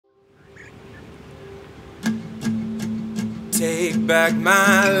take back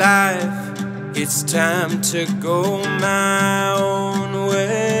my life. It's time to go my own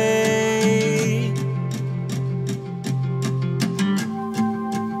way.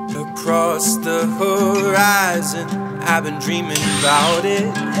 Across the horizon, I've been dreaming about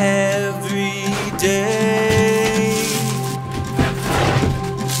it every day.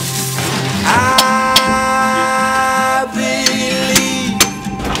 I believe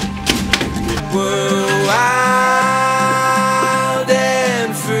we're wild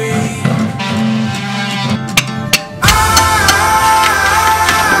and free.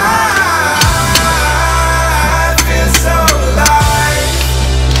 I feel so alive,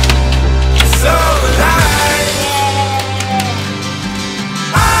 so alive.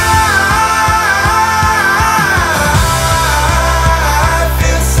 I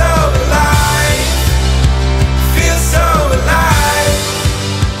feel so alive, feel so alive.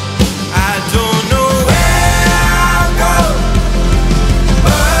 I don't know where I'll go,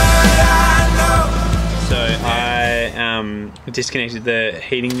 but I know. So I disconnected the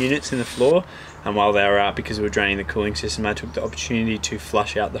heating units in the floor, and while they were out, because we were draining the cooling system, I took the opportunity to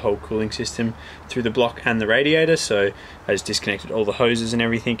flush out the whole cooling system through the block and the radiator. So I just disconnected all the hoses and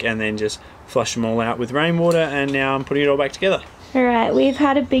everything, and then just flushed them all out with rainwater, and now I'm putting it all back together. Alright, we've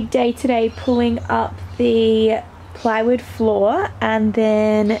had a big day today pulling up the plywood floor and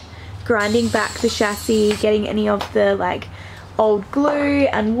then grinding back the chassis, getting any of the like old glue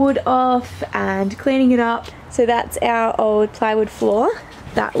and wood off and cleaning it up. So that's our old plywood floor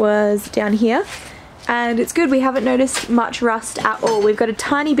that was down here, and it's good, we haven't noticed much rust at all. We've got a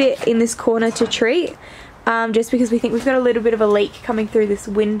tiny bit in this corner to treat, just because we think we've got a little bit of a leak coming through this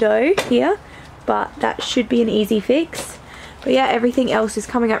window here, but that should be an easy fix. But yeah, everything else is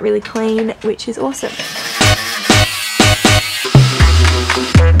coming out really clean, which is awesome.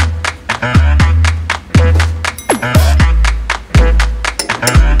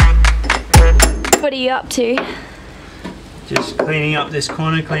 What are you up to? Just cleaning up this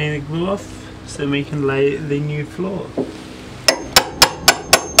corner, cleaning the glue off, so we can lay the new floor.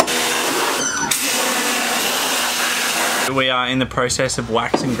 We are in the process of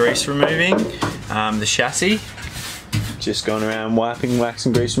wax and grease removing the chassis. Just going around wiping, wax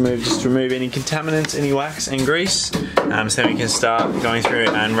and grease remove, just to remove any contaminants, any wax and grease, so we can start going through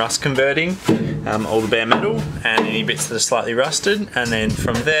and rust converting all the bare metal and any bits that are slightly rusted, and then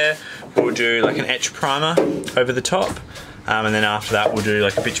from there we'll do like an etch primer over the top, and then after that we'll do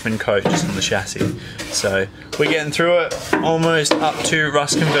like a bitumen coat just on the chassis. So we're getting through it, almost up to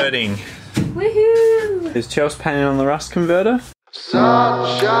rust converting. Woohoo! There's Chelsea painting on the rust converter.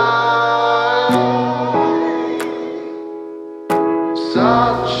 Sunshine.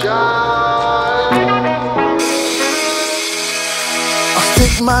 I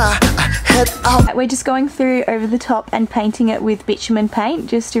stick my head out. We're just going through over the top and painting it with bitumen paint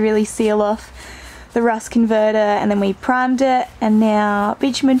just to really seal off the rust converter, and then we primed it, and now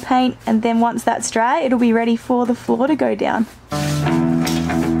bitumen paint, and then once that's dry it'll be ready for the floor to go down.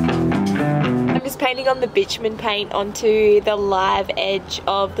 I'm just painting on the bitumen paint onto the live edge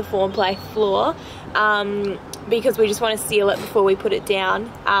of the form play floor, because we just want to seal it before we put it down.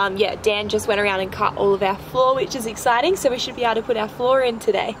 Yeah, Dan just went around and cut all of our floor, which is exciting, so we should be able to put our floor in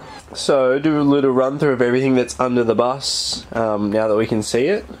today. So do a little run through of everything that's under the bus now that we can see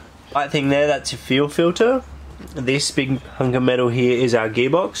it. Right thing there, that's your fuel filter. This big hunk of metal here is our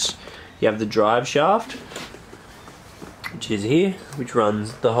gearbox. You have the drive shaft, which is here, which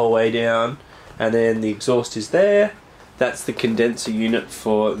runs the whole way down, and then the exhaust is there. That's the condenser unit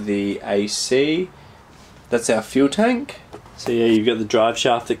for the AC. That's our fuel tank. So yeah, you've got the drive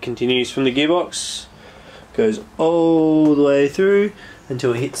shaft that continues from the gearbox, goes all the way through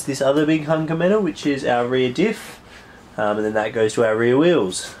until it hits this other big hunk of metal, which is our rear diff, and then that goes to our rear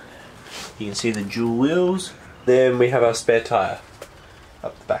wheels. You can see the dual wheels. Then we have our spare tyre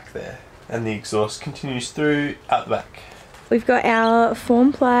up the back there, and the exhaust continues through out the back. We've got our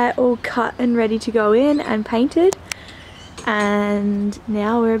form ply all cut and ready to go in and painted, and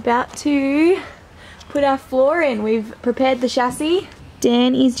now we're about to put our floor in. We've prepared the chassis.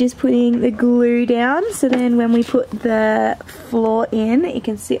 Dan is just putting the glue down, so then when we put the floor in, it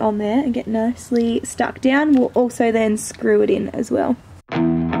can sit on there and get nicely stuck down. We'll also then screw it in as well.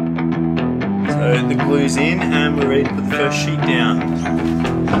 So the glue's in and we're ready to put the first sheet down.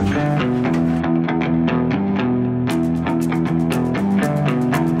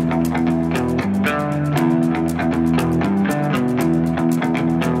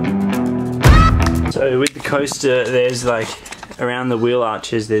 So with the coaster, there's like around the wheel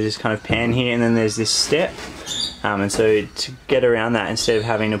arches, there's this kind of pan here, and then there's this step. And so to get around that, instead of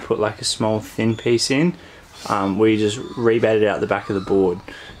having to put like a small thin piece in, we just rebate it out the back of the board.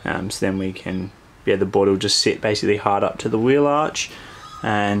 So then we can, yeah, the board will just sit basically hard up to the wheel arch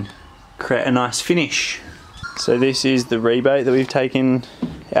and create a nice finish. So this is the rebate that we've taken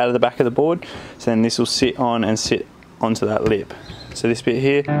out of the back of the board. So then this will sit on and sit onto that lip. So this bit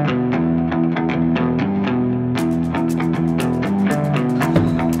here.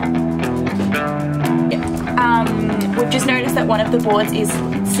 We've just noticed that one of the boards is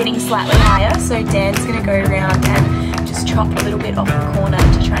sitting slightly higher, so Dan's going to go around and just chop a little bit off the corner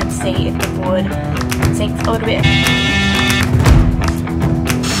to try and see if the board sinks a little bit.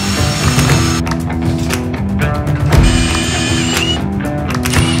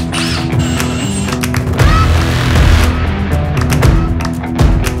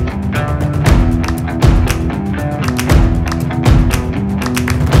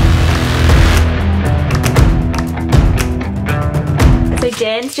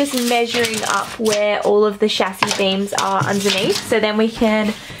 Dan's just measuring up where all of the chassis beams are underneath, so then we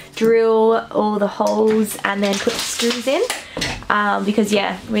can drill all the holes and then put the screws in, because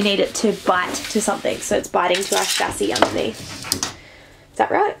yeah, we need it to bite to something, so it's biting to our chassis underneath. Is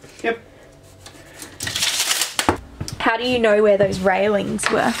that right? Yep. How do you know where those railings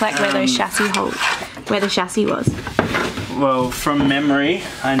were, like where those chassis holes, where the chassis was? Well, from memory,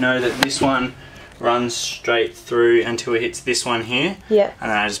 I know that this one runs straight through until it hits this one here. Yeah. And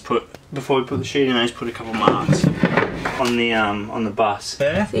then I just put, before we put the sheet in, I just put a couple marks on the bus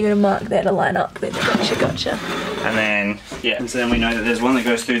there. So you're gonna mark there to line up with it. Gotcha. And then, yeah, and so then we know that there's one that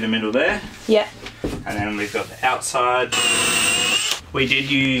goes through the middle there. Yeah. And then we've got the outside. We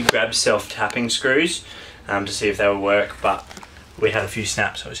did grab self-tapping screws to see if they would work, but we had a few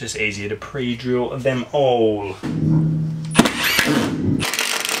snaps, so it's just easier to pre-drill them all.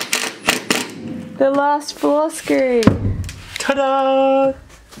 The last floor screw. Ta-da!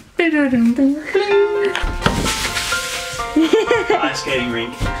 Ice skating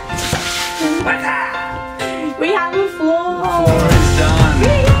rink. We have a floor. Floor is done.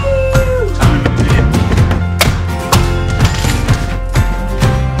 Time to move it.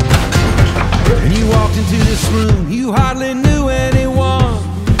 When you walked into this room, you hardly knew anyone.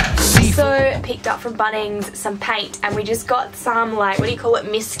 So picked up from Bunnings some paint, and we just got some, like, what do you call it,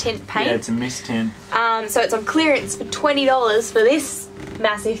 mist tint paint? Yeah, it's a mist tint. So it's on clearance for $20 for this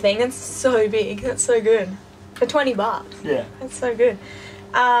massive thing. That's so big. That's so good. For 20 bucks. Yeah. That's so good.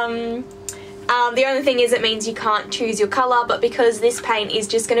 The only thing is it means you can't choose your colour, but because this paint is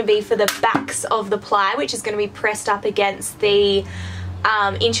just going to be for the backs of the ply, which is going to be pressed up against the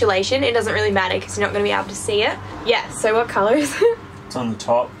insulation, it doesn't really matter because you're not going to be able to see it. Yeah, so what colour is it? It's on the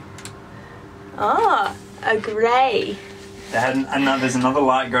top. Oh, a grey. There's another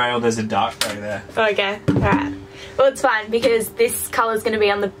light grey, or there's a dark grey there. Okay, alright. Well, it's fine because this colour is going to be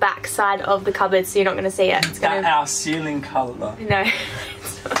on the back side of the cupboard, so you're not going to see it. It's going our ceiling colour. No.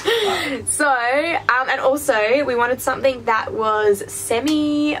 So, and also we wanted something that was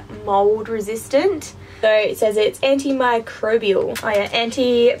semi-mold resistant. So it says it's antimicrobial,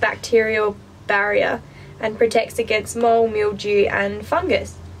 antibacterial barrier, and protects against mold, mildew, and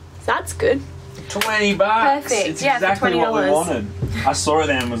fungus. So that's good. 20 bucks. Perfect. It's yeah, exactly for $20. what we wanted. I saw it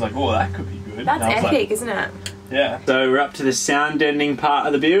then and was like, oh, that could be good. That's epic, like, isn't it? Yeah. So we're up to the sound deadening part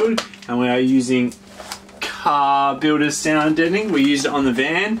of the build, and we are using Car Builder's sound deadening. We used it on the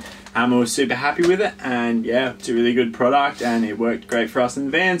van, and we were super happy with it, and yeah, it's a really good product, and it worked great for us in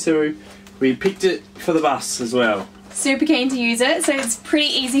the van, so we picked it for the bus as well. Super keen to use it. So it's pretty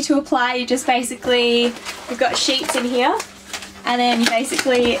easy to apply. You just basically, we've got sheets in here, and then you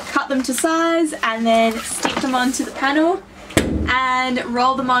basically cut them to size and then stick them onto the panel and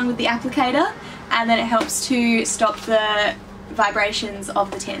roll them on with the applicator, and then it helps to stop the vibrations of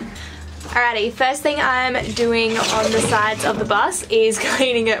the tin. Alrighty, first thing I'm doing on the sides of the bus is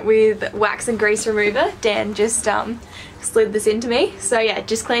cleaning it with wax and grease remover. Dan just slid this into me. So yeah,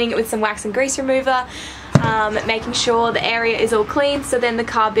 just cleaning it with some wax and grease remover, making sure the area is all clean, so then the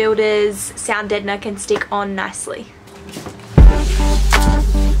Car Builder's sound deadener can stick on nicely.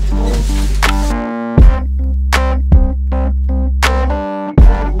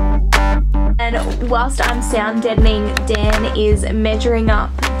 And whilst I'm sound deadening, Dan is measuring up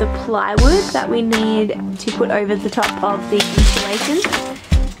the plywood that we need to put over the top of the insulation.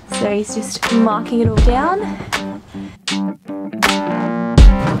 So he's just marking it all down.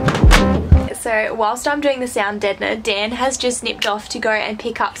 So whilst I'm doing the sound deadener, Dan has just nipped off to go and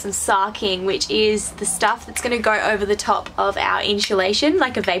pick up some sarking, which is the stuff that's going to go over the top of our insulation,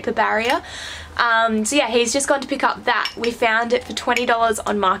 like a vapor barrier. So yeah, he's just gone to pick up that. We found it for $20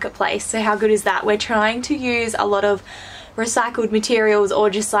 on Marketplace, so how good is that? We're trying to use a lot of recycled materials, or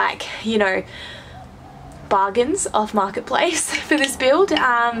just, like, you know, bargains off Marketplace for this build.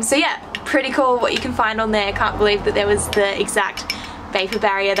 So yeah, pretty cool what you can find on there. Can't believe that there was the exact vapor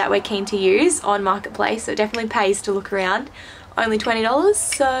barrier that we're keen to use on Marketplace, so it definitely pays to look around. Only $20,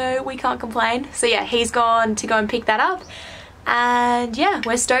 so we can't complain. So yeah, he's gone to go and pick that up, and yeah,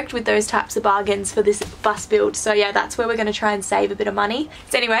 we're stoked with those types of bargains for this bus build. So yeah, that's where we're going to try and save a bit of money.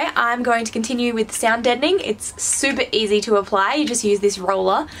 So anyway, I'm going to continue with the sound deadening. It's super easy to apply. You just use this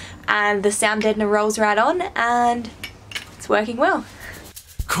roller and the sound deadener rolls right on, and it's working well.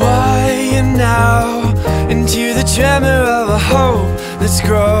 Quiet now into the tremor of a hope that's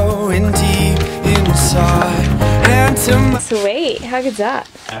growing deep inside. And Sweet, how good's that?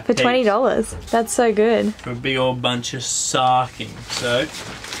 For $20, that's so good. For a big old bunch of sarking. So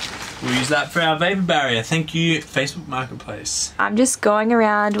we'll use that for our vapor barrier. Thank you, Facebook Marketplace. I'm just going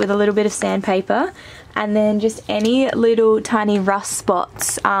around with a little bit of sandpaper and then just any little tiny rust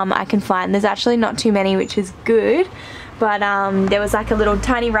spots I can find. There's actually not too many, which is good. But there was like a little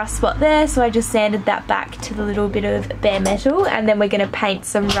tiny rust spot there, so I just sanded that back to the little bit of bare metal, and then we're going to paint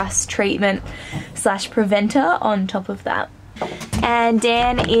some rust treatment / preventer on top of that. And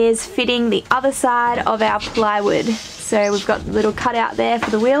Dan is fitting the other side of our plywood. So we've got the little cutout there for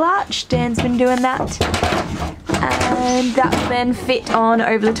the wheel arch. Dan's been doing that. And that will then fit on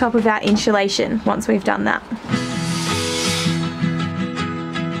over the top of our insulation once we've done that.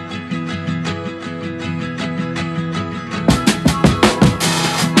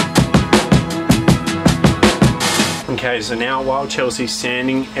 Okay, so now while Chelsea's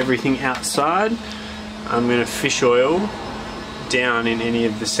sanding everything outside, I'm going to fish oil down in any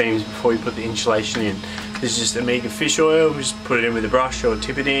of the seams before we put the insulation in. This is just Amiga fish oil, just put it in with a brush or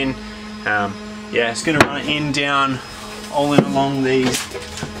tip it in. Yeah, it's going to run it in, down, all in along these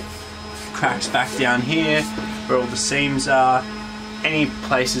cracks back down here where all the seams are. Any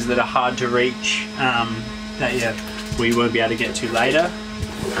places that are hard to reach that we won't be able to get to later.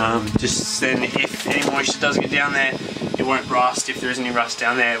 Just then, if any moisture does get down there, it won't rust. If there is any rust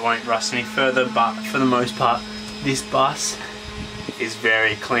down there, it won't rust any further, but for the most part this bus is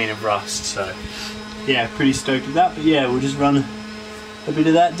very clean of rust, so yeah, pretty stoked with that. But yeah, we'll just run a bit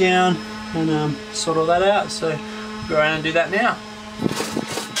of that down and sort all that out, so we'll go around and do that now.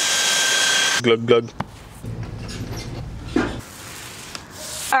 Glug glug.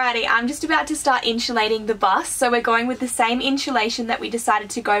 Alrighty, I'm just about to start insulating the bus. So we're going with the same insulation that we decided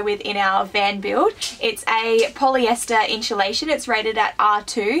to go with in our van build. It's a polyester insulation. It's rated at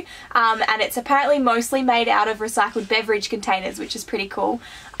R2, and it's apparently mostly made out of recycled beverage containers, which is pretty cool.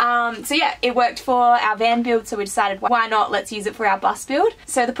 So yeah, it worked for our van build, so we decided why not, let's use it for our bus build.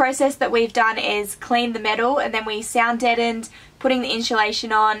 So the process that we've done is clean the metal, and then we sound deadened, putting the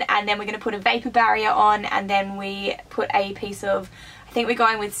insulation on, and then we're going to put a vapor barrier on, and then we put a piece of, I think we're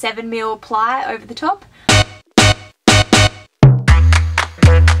going with 7mm ply over the top.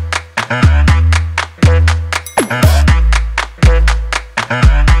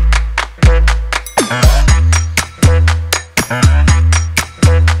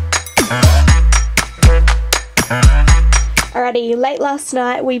 Alrighty, late last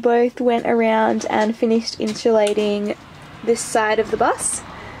night we both went around and finished insulating this side of the bus.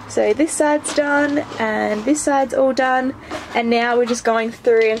 So this side's done and this side's all done, and now we're just going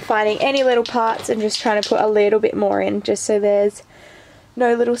through and finding any little parts and just trying to put a little bit more in, just so there's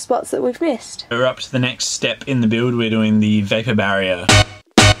no little spots that we've missed. We're up to the next step in the build. We're doing the vapor barrier.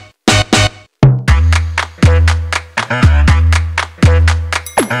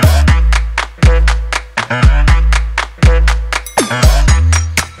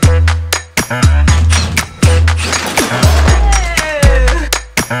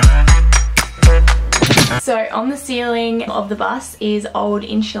 So on the ceiling of the bus is old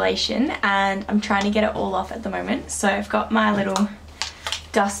insulation, and I'm trying to get it all off at the moment. So I've got my little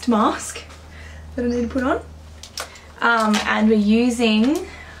dust mask that I need to put on. And we're using,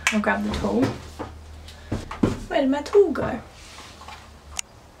 I'll grab the tool. Where did my tool go?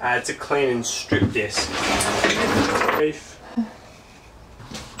 To clean and strip this.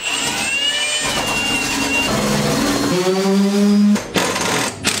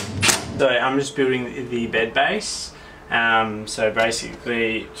 So I'm just building the bed base. So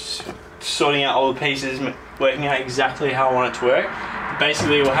basically sorting out all the pieces, working out exactly how I want it to work.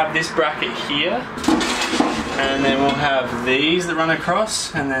 Basically we'll have this bracket here, and then we'll have these that run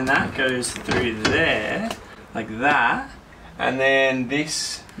across, and then that goes through there, like that. And then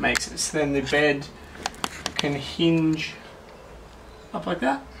this makes it so then the bed can hinge up like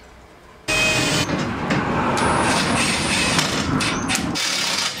that.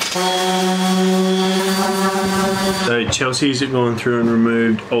 So Chelsea's gone through and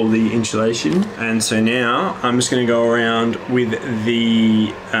removed all the insulation, and so now I'm just going to go around with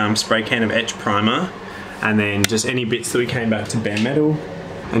the spray can of etch primer, and then just any bits that we came back to bare metal,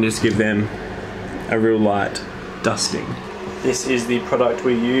 and just give them a real light dusting. This is the product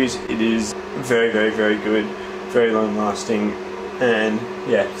we use. It is very, very, very good, very long lasting, and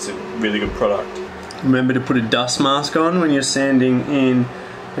yeah, it's a really good product. Remember to put a dust mask on when you're sanding in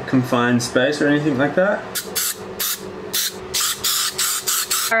a confined space or anything like that.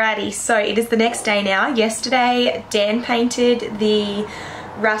 Alrighty, so it is the next day now. Yesterday, Dan painted the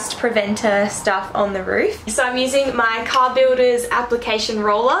rust preventer stuff on the roof. So I'm using my Car Builder's application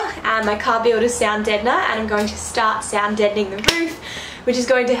roller and my Car Builder's sound deadener, and I'm going to start sound deadening the roof, which is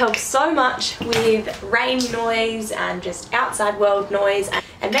going to help so much with rain noise and just outside world noise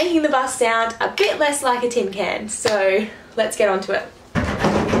and making the bus sound a bit less like a tin can. So let's get onto it.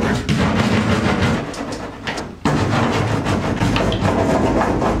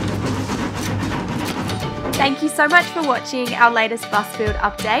 Thank you so much for watching our latest bus build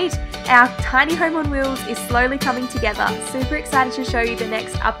update. Our tiny home on wheels is slowly coming together. Super excited to show you the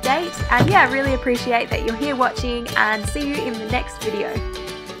next update, and yeah, really appreciate that you're here watching, and see you in the next video.